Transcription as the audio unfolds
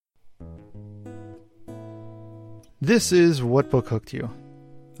This is What Book Hooked You.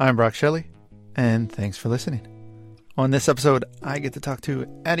 I'm Brock Shelley, and thanks for listening. On this episode, I get to talk to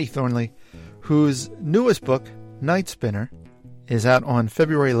Addie Thorley, whose newest book, Night Spinner, is out on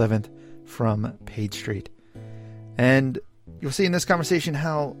February 11th from Page Street. And you'll see in this conversation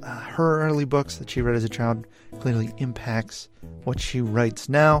how her early books that she read as a child clearly impacts what she writes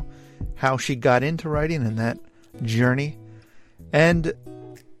now, how she got into writing and that journey, and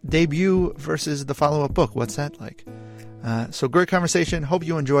debut versus the follow-up book. What's that like? So great conversation. Hope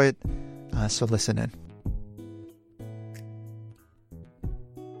you enjoy it. So listen in.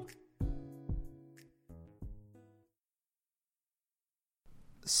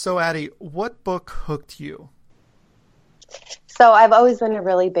 So Addie, what book hooked you? So I've always been a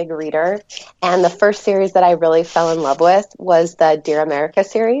really big reader, and the first series that I really fell in love with was the Dear America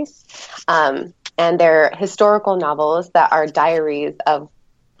series. And they're historical novels that are diaries of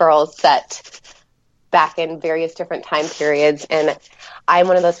girls set back in various different time periods. And I'm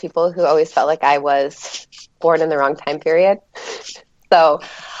one of those people who always felt like I was born in the wrong time period. So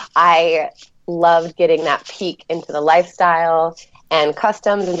I loved getting that peek into the lifestyle and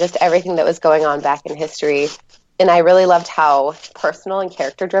customs and just everything that was going on back in history. And I really loved how personal and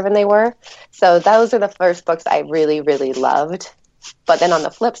character-driven they were. So those are the first books I really, really loved. But then on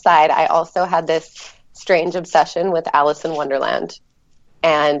the flip side, I also had this strange obsession with Alice in Wonderland.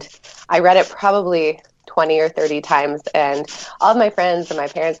 And I read it probably 20 or 30 times. And all of my friends and my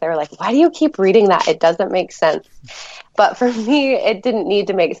parents, they were like, why do you keep reading that? It doesn't make sense. But for me, it didn't need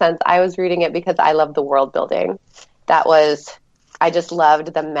to make sense. I was reading it because I loved the world building. I just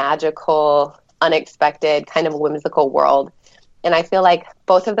loved the magical, unexpected, kind of whimsical world. And I feel like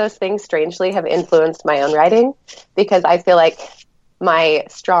both of those things strangely have influenced my own writing, because I feel like my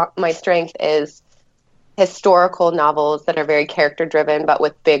strength is historical novels that are very character driven, but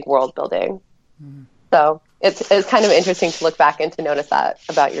with big world building. Mm. So it's kind of interesting to look back and to notice that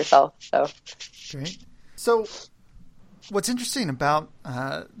about yourself. So great. So what's interesting about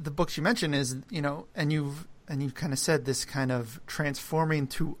the books you mentioned is, and you've kind of said this kind of transforming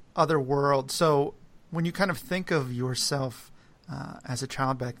to other worlds. So when you kind of think of yourself as a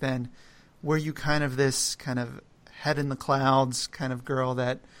child back then, were you kind of this kind of head in the clouds kind of girl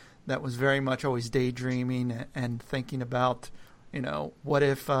that was very much always daydreaming and thinking about, what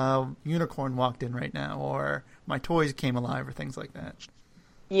if a unicorn walked in right now, or my toys came alive, or things like that?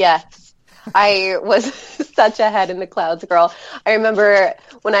 Yes. I was such a head in the clouds girl. I remember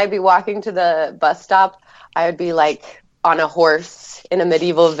when I'd be walking to the bus stop, I would be like on a horse in a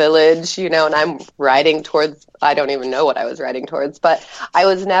medieval village, and I'm riding towards, I don't even know what I was riding towards, but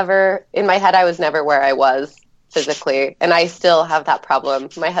in my head, I was never where I was physically. And I still have that problem.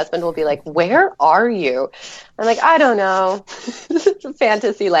 My husband will be like, where are you? I'm like, I don't know. It's a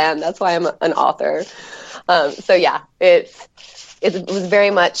fantasy land. That's why I'm an author. So yeah, it was very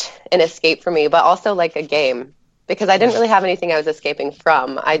much an escape for me, but also like a game, because I didn't really have anything I was escaping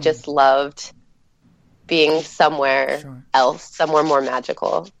from. I just loved being somewhere else, somewhere more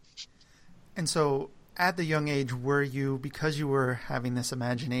magical. And so at the young age, were you, because you were having this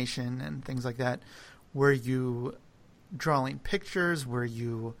imagination and things like that, were you drawing pictures? Were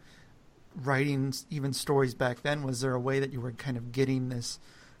you writing even stories back then? Was there a way that you were kind of getting this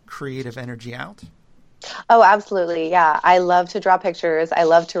creative energy out? Oh, absolutely. Yeah. I love to draw pictures. I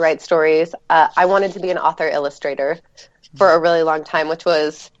love to write stories. I wanted to be an author illustrator for a really long time, which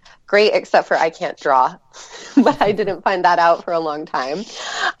was great, except for I can't draw, but I didn't find that out for a long time.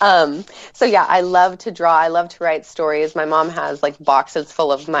 So yeah, I love to draw. I love to write stories. My mom has like boxes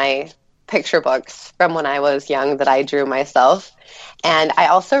full of my picture books from when I was young that I drew myself. And I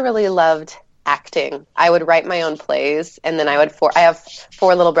also really loved acting. I would write my own plays, and then I have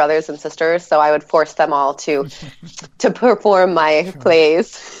 4 little brothers and sisters, so I would force them all to perform my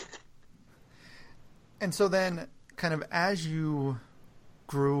plays. And so then kind of as you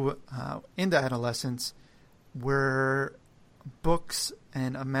grew into adolescence, were books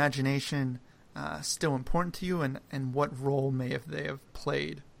and imagination still important to you, and what role may they have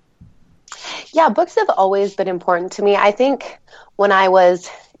played? Yeah, books have always been important to me. I think when I was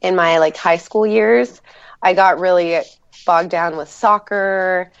in my high school years, I got really bogged down with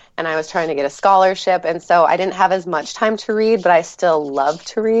soccer, and I was trying to get a scholarship, and so I didn't have as much time to read, but I still loved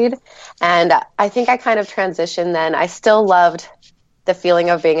to read. And I think I kind of transitioned then. I still loved the feeling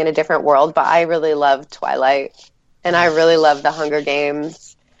of being in a different world, but I really loved Twilight, and I really loved the Hunger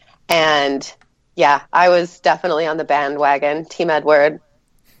Games. And yeah, I was definitely on the bandwagon. Team Edward.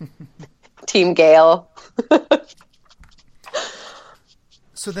 Team Gale.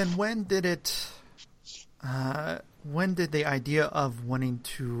 So then when did the idea of wanting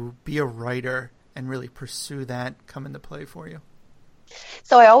to be a writer and really pursue that come into play for you?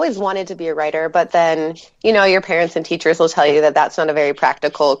 So I always wanted to be a writer, but then, your parents and teachers will tell you that that's not a very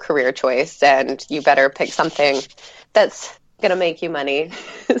practical career choice, and you better pick something that's going to make you money.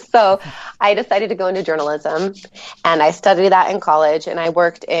 So I decided to go into journalism, and I studied that in college, and I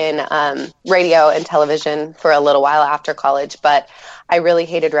worked in radio and television for a little while after college, but I really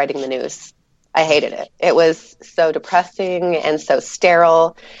hated writing the news. I hated it. It was so depressing and so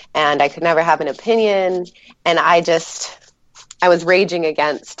sterile, and I could never have an opinion, and I was raging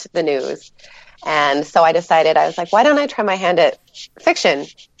against the news. And so I decided, I was like, why don't I try my hand at fiction?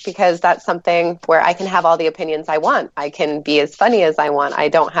 Because that's something where I can have all the opinions I want. I can be as funny as I want. I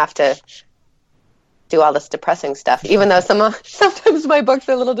don't have to do all this depressing stuff, even though sometimes my books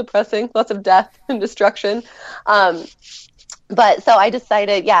are a little depressing, lots of death and destruction. But so I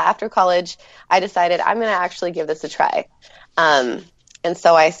decided, after college, I decided I'm going to actually give this a try. And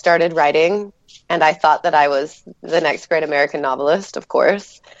so I started writing, and I thought that I was the next great American novelist, of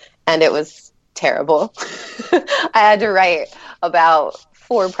course, and it was terrible. I had to write about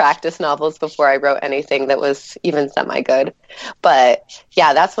 4 practice novels before I wrote anything that was even semi-good. But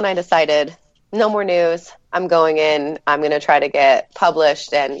that's when I decided, no more news. I'm going in. I'm going to try to get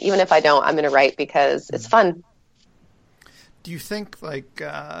published, and even if I don't, I'm going to write because it's fun. Do you think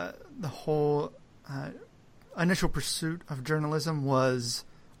the whole initial pursuit of journalism was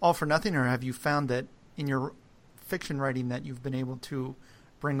all for nothing, or have you found that in your fiction writing that you've been able to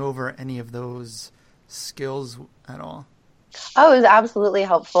bring over any of those skills at all? Oh, it was absolutely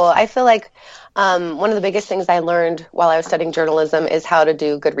helpful. I feel like one of the biggest things I learned while I was studying journalism is how to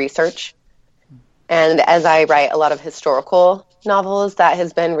do good research. And as I write a lot of historical novels, that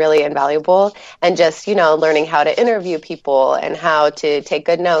has been really invaluable. And just, learning how to interview people and how to take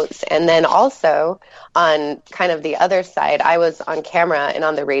good notes. And then also on kind of the other side, I was on camera and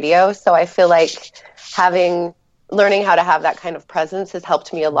on the radio. So I feel like learning how to have that kind of presence has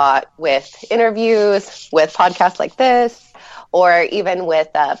helped me a lot with interviews, with podcasts like this, or even with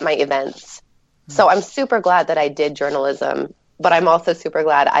my events. So I'm super glad that I did journalism, but I'm also super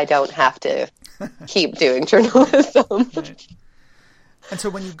glad I don't have to keep doing journalism. Right. And so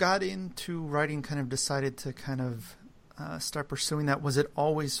when you got into writing, kind of decided to kind of start pursuing that, was it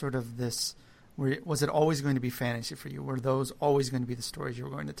always sort of this, was it always going to be fantasy for you? Were those always going to be the stories you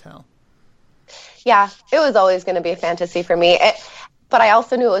were going to tell? Yeah, it was always going to be fantasy for me. But I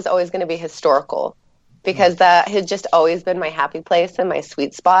also knew it was always going to be historical, because that had just always been my happy place and my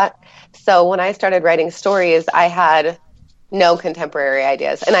sweet spot. So when I started writing stories, I had no contemporary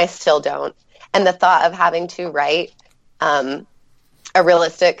ideas, and I still don't. And the thought of having to write a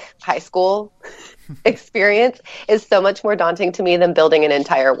realistic high school experience is so much more daunting to me than building an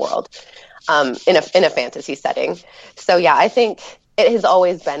entire world in a fantasy setting. So I think it has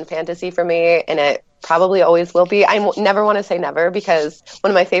always been fantasy for me, and it probably always will be. I never want to say never, because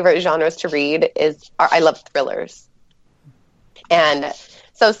one of my favorite genres to read I love thrillers. And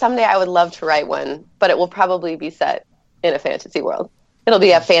so someday I would love to write one, but it will probably be set in a fantasy world. It'll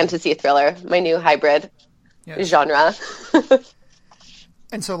be a fantasy thriller, my new hybrid genre.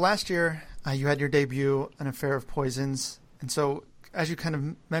 And so last year, you had your debut, An Affair of Poisons. And so, as you kind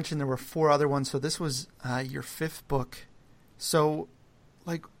of mentioned, there were 4 other ones. So this was your 5th book. So,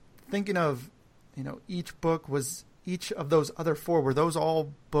 thinking of, each of those other 4, were those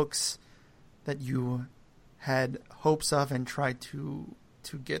all books that you had hopes of and tried to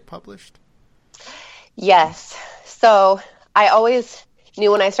get published? Yes. So I always knew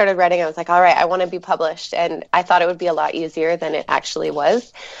when I started writing, I was like, all right, I want to be published. And I thought it would be a lot easier than it actually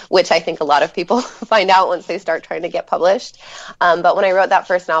was, which I think a lot of people find out once they start trying to get published. But when I wrote that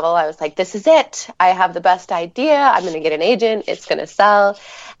first novel, I was like, this is it. I have the best idea. I'm going to get an agent. It's going to sell.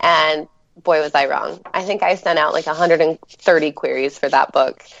 And boy, was I wrong. I think I sent out 130 queries for that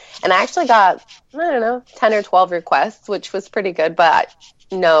book. And I actually got, 10 or 12 requests, which was pretty good, but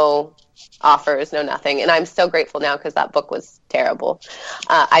no offers, no nothing. And I'm so grateful now, because that book was terrible.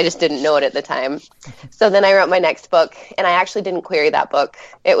 I just didn't know it at the time. So then I wrote my next book, and I actually didn't query that book.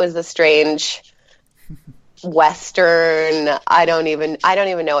 It was a strange Western. I don't even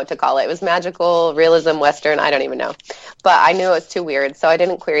know what to call it. It was magical realism Western. I don't even know. But I knew it was too weird, so I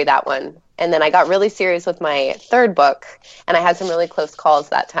didn't query that one. And then I got really serious with my 3rd book, and I had some really close calls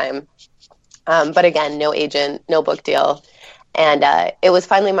that time. But again, no agent, no book deal. And it was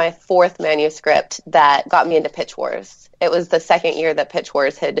finally my 4th manuscript that got me into Pitch Wars. It was the 2nd year that Pitch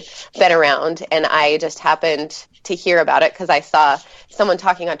Wars had been around, and I just happened to hear about it because I saw someone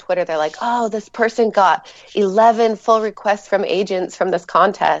talking on Twitter. They're like, oh, this person got 11 full requests from agents from this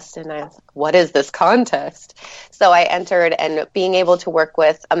contest. And I was like, what is this contest? So I entered, and being able to work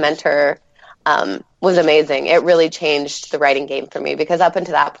with a mentor was amazing. It really changed the writing game for me because up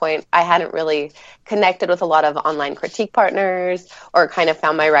until that point, I hadn't really connected with a lot of online critique partners or kind of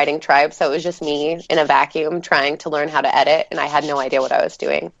found my writing tribe. So it was just me in a vacuum trying to learn how to edit, and I had no idea what I was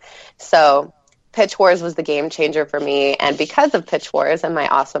doing. So Pitch Wars was the game changer for me. And because of Pitch Wars and my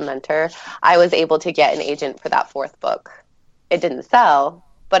awesome mentor, I was able to get an agent for that fourth book. It didn't sell,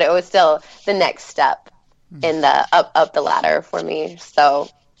 but it was still the next step in the up the ladder for me. So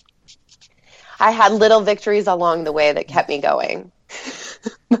I had little victories along the way that kept me going.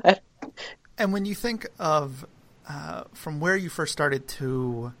 And when you think of from where you first started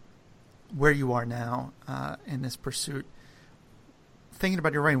to where you are now in this pursuit, thinking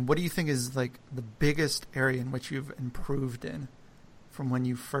about your writing, what do you think is like the biggest area in which you've improved in from when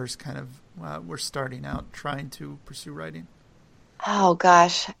you first kind of were starting out trying to pursue writing? Oh,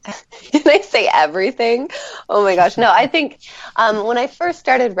 gosh. Can I say everything? Oh, my gosh. No, I think when I first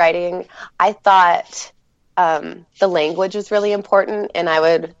started writing, I thought the language was really important, and I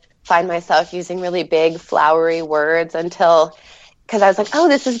would find myself using really big, flowery words because I was like, oh,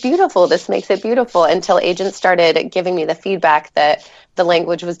 this is beautiful. This makes it beautiful, until agents started giving me the feedback that the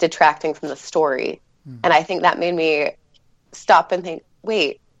language was detracting from the story. And I think that made me stop and think,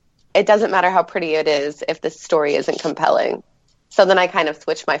 wait, it doesn't matter how pretty it is if the story isn't compelling. So then I kind of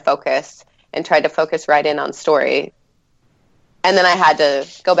switched my focus and tried to focus right in on story. And then I had to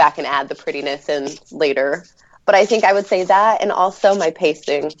go back and add the prettiness in later. But I think I would say that, and also my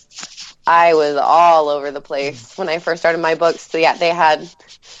pacing. I was all over the place when I first started my books. So yeah, they had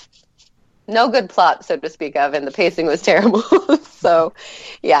no good plot, so to speak of, and the pacing was terrible. So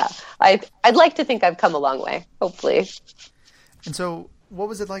yeah, I'd like to think I've come a long way, hopefully. And so what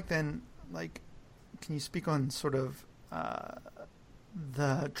was it like then? Like, can you speak on sort of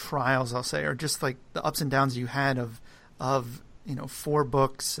the trials, I'll say, or just like the ups and downs you had of 4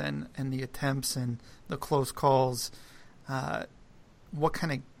 books and the attempts and the close calls? What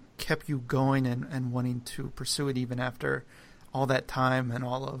kind of kept you going and wanting to pursue it even after all that time and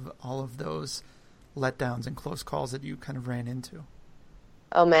all of those letdowns and close calls that you kind of ran into?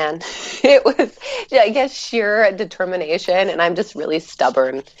 Oh man, it was, I guess, sheer determination, and I'm just really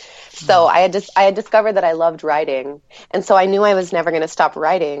stubborn. So I had discovered that I loved writing, and so I knew I was never going to stop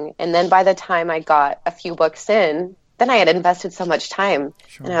writing. And then by the time I got a few books in, then I had invested so much time.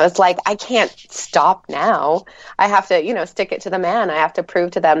 Sure. And I was like, I can't stop now. I have to, stick it to the man. I have to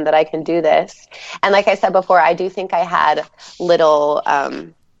prove to them that I can do this. And like I said before, I do think I had little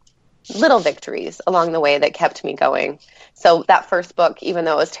victories along the way that kept me going. So that first book, even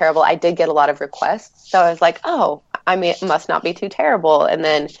though it was terrible, I did get a lot of requests. So I was like, oh, it must not be too terrible. And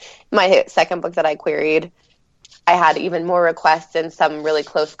then my second book that I queried, I had even more requests and some really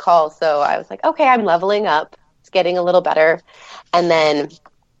close calls. So I was like, okay, I'm leveling up. It's getting a little better. And then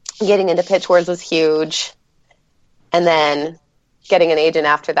getting into Pitch Wars was huge. And then getting an agent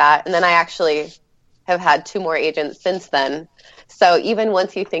after that. And then I actually have had 2 more agents since then. So even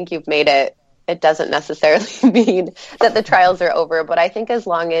once you think you've made it, it doesn't necessarily mean that the trials are over. But I think as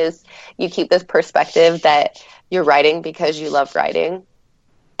long as you keep this perspective that you're writing because you love writing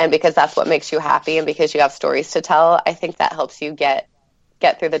and because that's what makes you happy and because you have stories to tell, I think that helps you get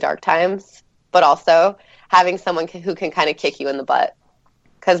through the dark times. But also having someone who can kind of kick you in the butt.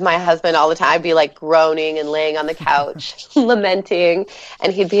 Because my husband all the time, I'd be like groaning and laying on the couch, lamenting,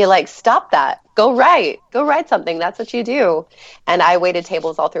 and he'd be like, stop that. Go write something. That's what you do. And I waited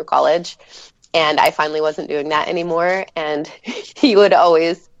tables all through college, and I finally wasn't doing that anymore. And he would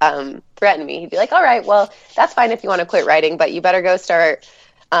always threaten me. He'd be like, all right, well, that's fine if you want to quit writing, but you better go start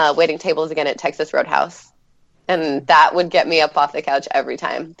waiting tables again at Texas Roadhouse. And that would get me up off the couch every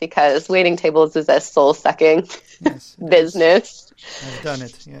time because waiting tables is a soul-sucking business. I've done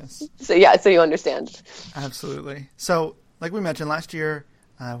it, yes. So you understand. Absolutely. So, like we mentioned, last year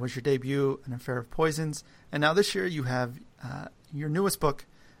was your debut, An Affair of Poisons. And now this year you have your newest book,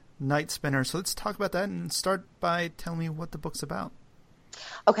 Night Spinner. So let's talk about that and start by telling me what the book's about.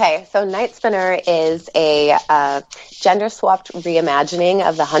 Okay, so Night Spinner is a gender-swapped reimagining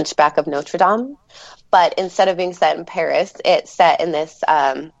of The Hunchback of Notre Dame. But instead of being set in Paris, it's set in this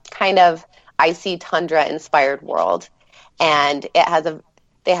kind of icy tundra-inspired world. And they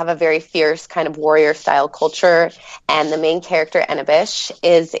have a very fierce kind of warrior-style culture. And the main character, Ennebish,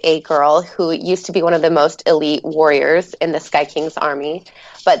 is a girl who used to be one of the most elite warriors in the Sky King's army.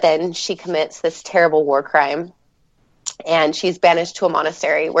 But then she commits this terrible war crime. And she's banished to a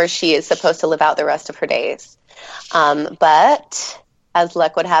monastery where she is supposed to live out the rest of her days. But as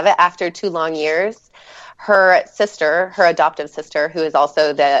luck would have it, after 2 long years, her adoptive sister, who is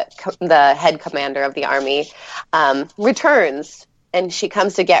also the head commander of the army, returns and she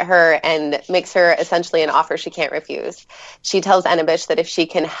comes to get her and makes her essentially an offer she can't refuse. She tells Ennebish that if she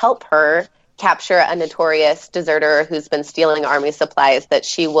can help her capture a notorious deserter who's been stealing army supplies, that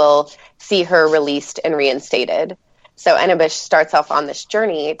she will see her released and reinstated. So Ennebish starts off on this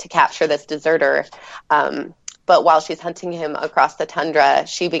journey to capture this deserter. But while she's hunting him across the tundra,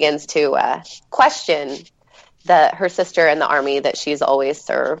 she begins to question her sister and the army that she's always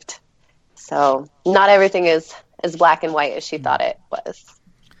served. So not everything is as black and white as she thought it was.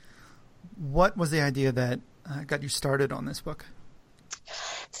 What was the idea that got you started on this book?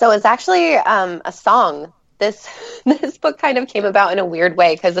 So it's actually a song. This book kind of came about in a weird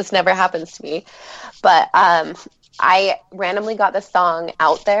way because this never happens to me. But I randomly got this song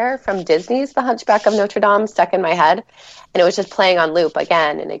out there from Disney's The Hunchback of Notre Dame stuck in my head. And it was just playing on loop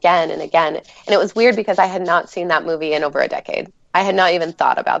again and again and again. And it was weird because I had not seen that movie in over a decade. I had not even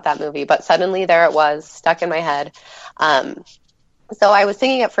thought about that movie, but suddenly there it was, stuck in my head. So I was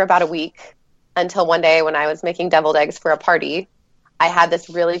singing it for about a week until one day when I was making deviled eggs for a party, I had this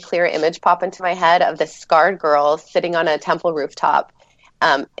really clear image pop into my head of this scarred girl sitting on a temple rooftop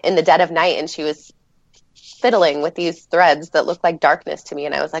in the dead of night, and she was fiddling with these threads that looked like darkness to me.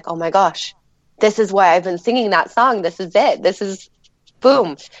 And I was like, oh my gosh, this is why I've been singing that song. This is it. This is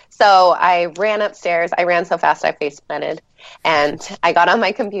boom. So I ran upstairs. I ran so fast I face planted, and I got on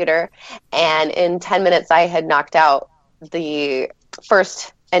my computer, and in 10 minutes I had knocked out the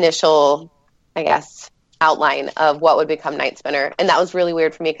first initial, I guess, outline of what would become Night Spinner. And that was really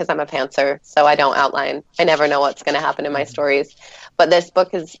weird for me because I'm a pantser, so I don't outline. I never know what's going to happen in my stories. But this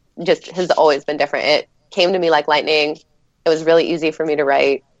book has always been different. It came to me like lightning. It was really easy for me to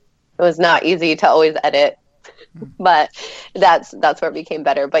write. It was not easy to always edit, but that's where it became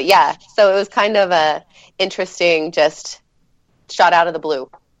better. But yeah, so it was kind of a interesting, just shot out of the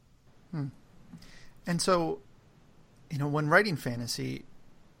blue. And so, when writing fantasy,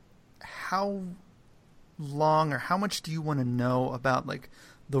 how long or how much do you want to know about like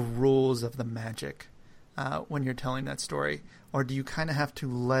the rules of the magic when you're telling that story? Or do you kind of have to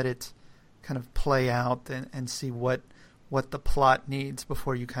let it kind of play out and see what the plot needs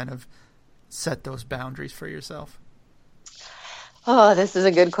before you kind of set those boundaries for yourself? Oh, this is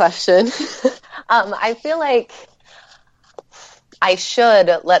a good question. I feel like I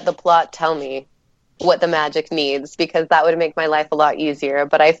should let the plot tell me what the magic needs, because that would make my life a lot easier.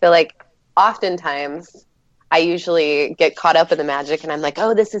 But I feel like oftentimes I usually get caught up in the magic and I'm like,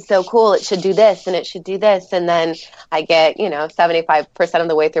 oh, this is so cool. It should do this and it should do this. And then I get, 75% of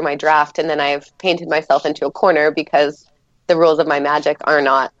the way through my draft, and then I've painted myself into a corner because the rules of my magic are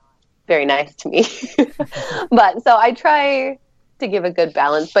not very nice to me. But so I try to give a good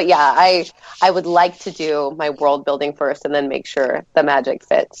balance. But yeah, I would like to do my world building first and then make sure the magic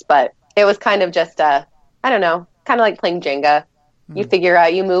fits. But it was kind of just I don't know, kind of like playing Jenga. You figure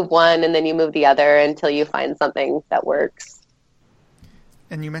out, you move one and then you move the other until you find something that works.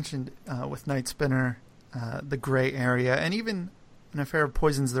 And you mentioned with Night Spinner, the gray area, and even in Affair of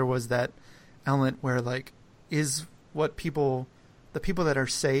Poisons, there was that element where like, is what the people that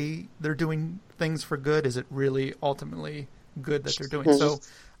say they're doing things for good, is it really ultimately good that they're doing? Mm-hmm. So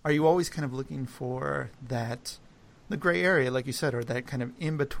are you always kind of looking for that, the gray area, like you said, or that kind of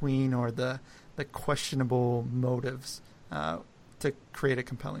in between, or the questionable motives to create a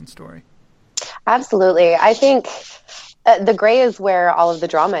compelling story? Absolutely. I think the gray is where all of the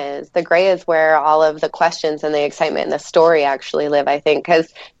drama is. The gray is where all of the questions and the excitement and the story actually live, I think,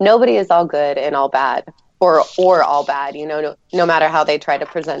 because nobody is all good and all bad, or all bad, no matter how they try to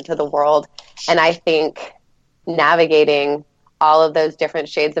present to the world. And I think navigating all of those different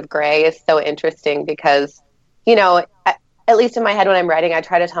shades of gray is so interesting because, at least in my head when I'm writing, I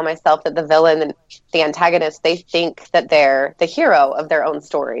try to tell myself that the villain and the antagonist, they think that they're the hero of their own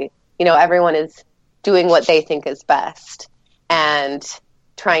story. Everyone is doing what they think is best, and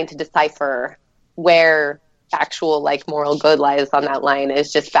trying to decipher where actual moral good lies on that line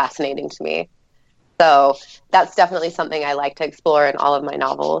is just fascinating to me. So that's definitely something I like to explore in all of my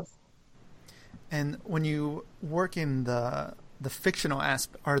novels. And when you work in the fictional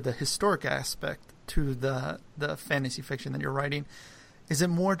aspect or the historic aspect to the fantasy fiction that you're writing, is it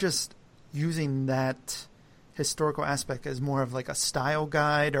more just using that historical aspect as more of like a style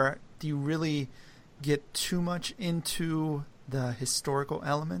guide, or do you really get too much into the historical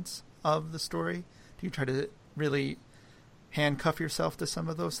elements of the story? Do you try to really handcuff yourself to some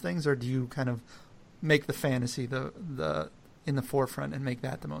of those things, or do you kind of make the fantasy the in the forefront and make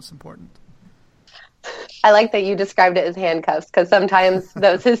that the most important? I like that you described it as handcuffs, because sometimes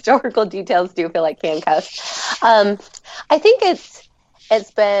those historical details do feel like handcuffs. I think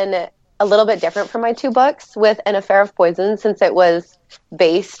it's been a little bit different from my two books. With An Affair of Poison, since it was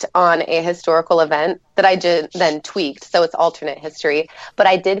based on a historical event that I did then tweaked, so it's alternate history. But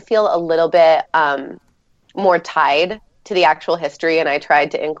I did feel a little bit more tied to the actual history, and I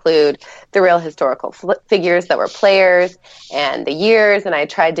tried to include the real historical figures that were players and the years, and I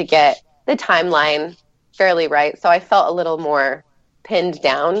tried to get the timeline fairly right. So I felt a little more pinned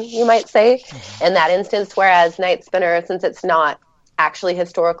down, you might say, in that instance, whereas Night Spinner, since it's not actually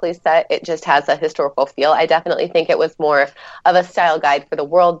historically set, it just has a historical feel. I definitely think it was more of a style guide for the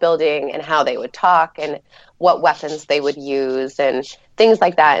world building and how they would talk and what weapons they would use and things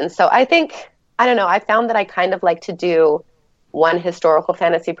like that. And so I think, I don't know, I found that I kind of like to do one historical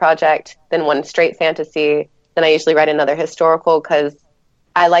fantasy project, then one straight fantasy, then I usually write another historical, because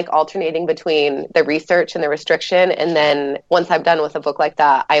I like alternating between the research and the restriction. And then once I'm done with a book like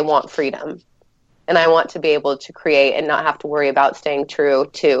that, I want freedom. And I want to be able to create and not have to worry about staying true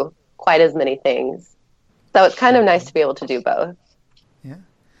to quite as many things. So it's kind of nice to be able to do both. Yeah.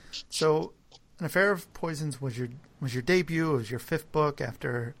 So An Affair of Poisons was your debut. It was your fifth book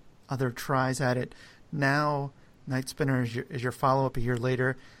after other tries at it. Now Night Spinner is your follow-up a year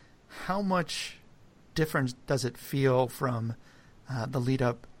later. How much difference does it feel from the lead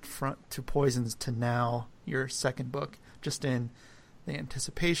up to Poisons to now your second book? Just in the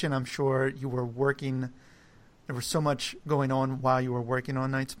anticipation, I'm sure you were working. There was so much going on while you were working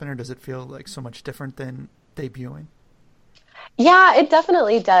on Night Spinner. Does it feel like so much different than debuting? Yeah, it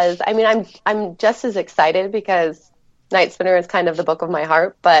definitely does. I mean, I'm just as excited because Night Spinner is kind of the book of my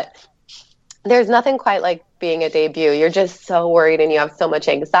heart, but there's nothing quite like being a debut. You're just so worried and you have so much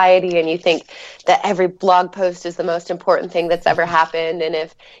anxiety, and you think that every blog post is the most important thing that's ever happened. And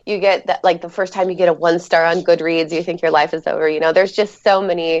if you get that, like the first time you get a 1-star on Goodreads, you think your life is over. You know, there's just so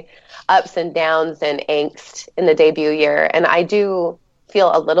many ups and downs and angst in the debut year. And I do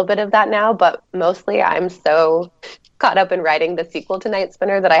feel a little bit of that now, but mostly I'm so caught up in writing the sequel to Night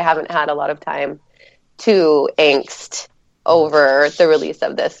Spinner that I haven't had a lot of time to angst over the release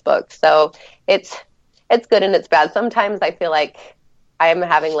of this book. So it's good and it's bad. Sometimes I feel like I'm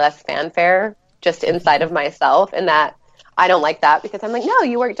having less fanfare just inside of myself, and that I don't like that, because I'm like, no,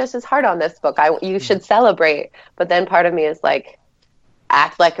 you worked just as hard on this book. You should celebrate. But then part of me is like,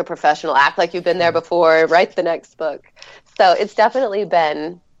 act like a professional, act like you've been there before, write the next book. So it's definitely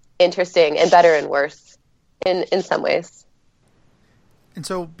been interesting and better and worse in some ways. And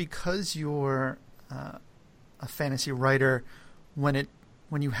so because you're a fantasy writer,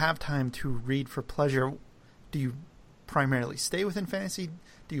 when you have time to read for pleasure, do you primarily stay within fantasy?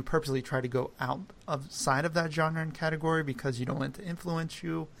 Do you purposely try to go outside of that genre and category because you don't want it to influence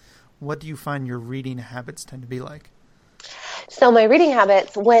you? What do you find your reading habits tend to be like? So my reading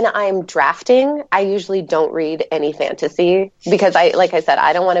habits, when I'm drafting, I usually don't read any fantasy because like I said,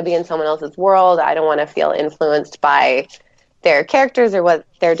 I don't want to be in someone else's world. I don't want to feel influenced by their characters or what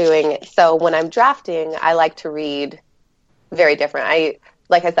they're doing. So when I'm drafting, I like to read very different.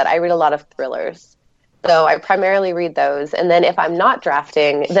 Like I said, I read a lot of thrillers. So I primarily read those. And then if I'm not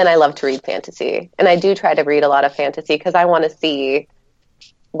drafting, then I love to read fantasy. And I do try to read a lot of fantasy because I want to see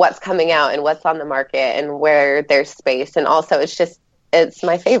what's coming out and what's on the market and where there's space. And also it's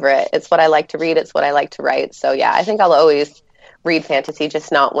my favorite. It's what I like to read. It's what I like to write. So yeah, I think I'll always read fantasy,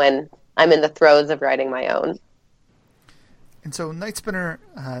 just not when I'm in the throes of writing my own. And so Night Spinner,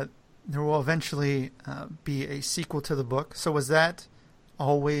 there will eventually be a sequel to the book. So was that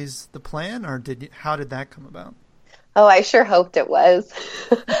always the plan, or how did that come about? Oh, I sure hoped it was.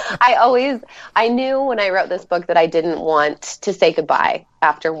 I knew when I wrote this book that I didn't want to say goodbye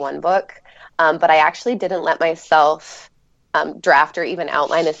after one book, but I actually didn't let myself draft or even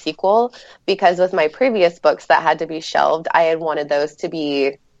outline a sequel, because with my previous books that had to be shelved, I had wanted those to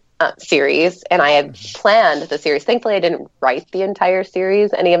be series, and I had planned the series. Thankfully, I didn't write the entire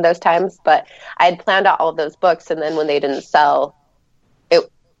series any of those times, but I had planned out all of those books, and then when they didn't sell, it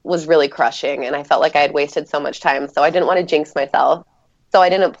was really crushing, and I felt like I had wasted so much time, so I didn't want to jinx myself, so I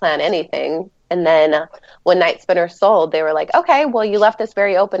didn't plan anything. And then when Night Spinner sold, they were like, okay, well, you left this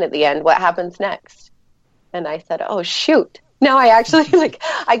very open at the end. What happens next? And I said, oh, shoot. Now I actually,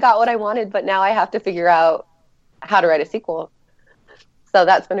 I got what I wanted, but now I have to figure out how to write a sequel. So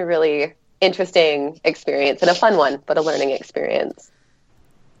that's been a really interesting experience and a fun one, but a learning experience.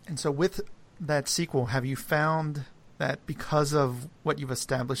 And so with that sequel, have you found that because of what you've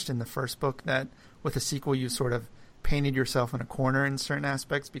established in the first book, that with a sequel you sort of painted yourself in a corner in certain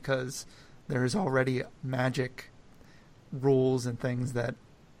aspects because there's already magic rules and things that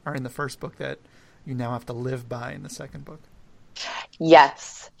are in the first book that you now have to live by in the second book?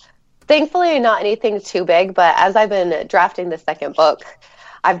 Yes. Thankfully, not anything too big, but as I've been drafting the second book,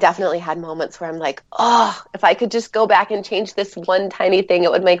 I've definitely had moments where I'm like, oh, if I could just go back and change this one tiny thing,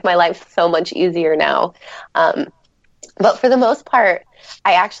 it would make my life so much easier now. But for the most part,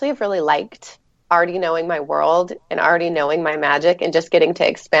 I actually have really liked already knowing my world and already knowing my magic and just getting to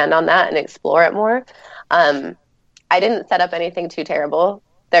expand on that and explore it more. I didn't set up anything too terrible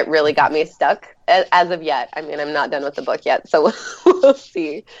that really got me stuck as of yet. I mean, I'm not done with the book yet, so we'll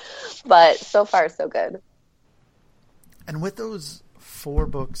see. But so far, so good. And with those 4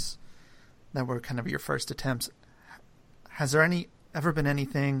 books that were kind of your first attempts, has there ever been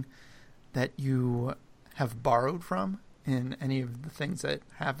anything that you have borrowed from in any of the things that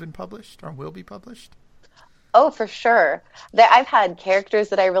have been published or will be published? Oh, for sure. I've had characters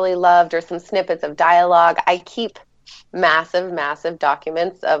that I really loved or some snippets of dialogue. I keep massive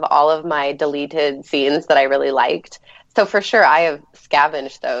documents of all of my deleted scenes that I really liked. So for sure, I have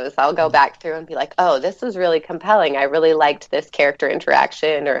scavenged those. I'll go back through and be like, oh, this was really compelling. I really liked this character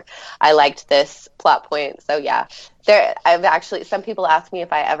interaction, or I liked this plot point. So yeah, some people ask me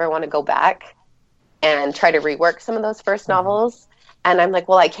if I ever want to go back and try to rework some of those first novels. And I'm like,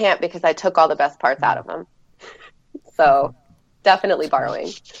 well, I can't because I took all the best parts out of them. So definitely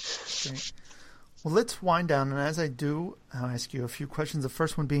borrowing. Great. Well, let's wind down. And as I do, I'll ask you a few questions. The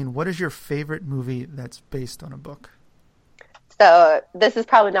first one being, what is your favorite movie that's based on a book? So this is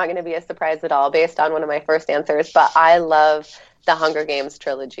probably not going to be a surprise at all based on one of my first answers, but I love the Hunger Games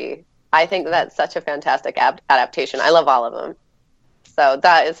trilogy. I think that's such a fantastic adaptation. I love all of them. So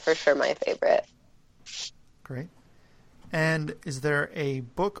that is for sure my favorite. Great. And is there a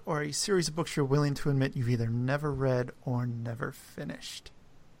book or a series of books you're willing to admit you've either never read or never finished?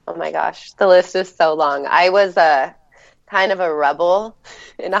 Oh my gosh, the list is so long. I was kind of a rebel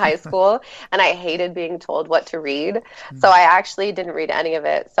in high school, and I hated being told what to read. So I actually didn't read any of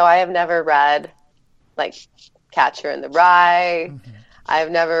it. So I have never read, like, Catcher in the Rye.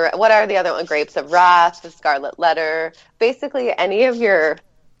 I've never, what are the other ones? Grapes of Wrath, The Scarlet Letter. Basically, any of your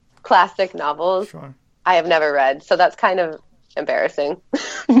classic novels, Sure. I have never read. So that's kind of embarrassing.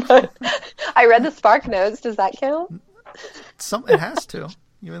 But I read the Spark Notes. Does that count? It has to.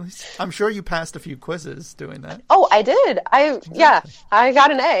 I'm sure you passed a few quizzes doing that. Oh, I did. Yeah, I got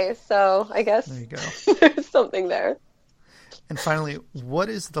an A, so I guess there you go. There's something there. And finally, what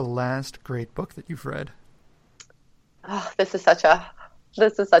is the last great book that you've read? Oh, this is such a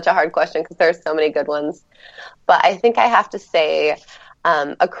hard question because there's so many good ones. But I think I have to say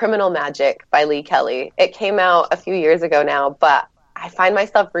A Criminal Magic by Lee Kelly. It came out a few years ago now, but I find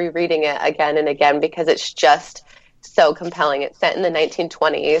myself rereading it again and again because it's just so compelling. It's set in the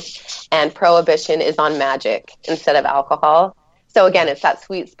 1920s, and prohibition is on magic instead of alcohol. So again, it's that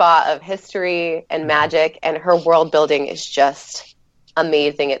sweet spot of history and magic, and her world building is just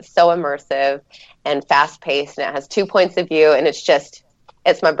amazing. It's so immersive and fast-paced, and it has 2 points of view, and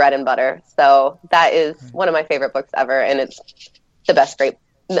it's my bread and butter. So that is one of my favorite books ever, and it's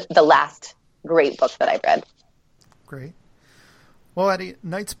the last great book that I've read. Great. Well, Addie,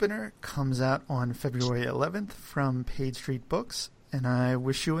 Night Spinner comes out on February 11th from Page Street Books, and I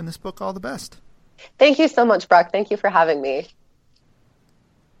wish you and this book all the best. Thank you so much, Brock. Thank you for having me.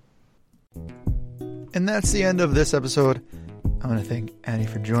 And that's the end of this episode. I want to thank Addie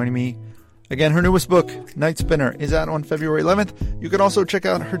for joining me. Again, her newest book, Night Spinner, is out on February 11th. You can also check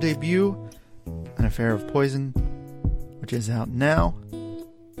out her debut, An Affair of Poison, which is out now.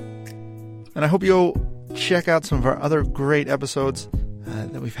 And I hope you'll check out some of our other great episodes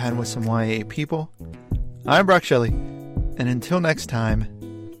that we've had with some YA people. I'm Brock Shelley, and until next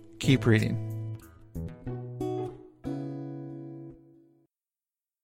time, keep reading.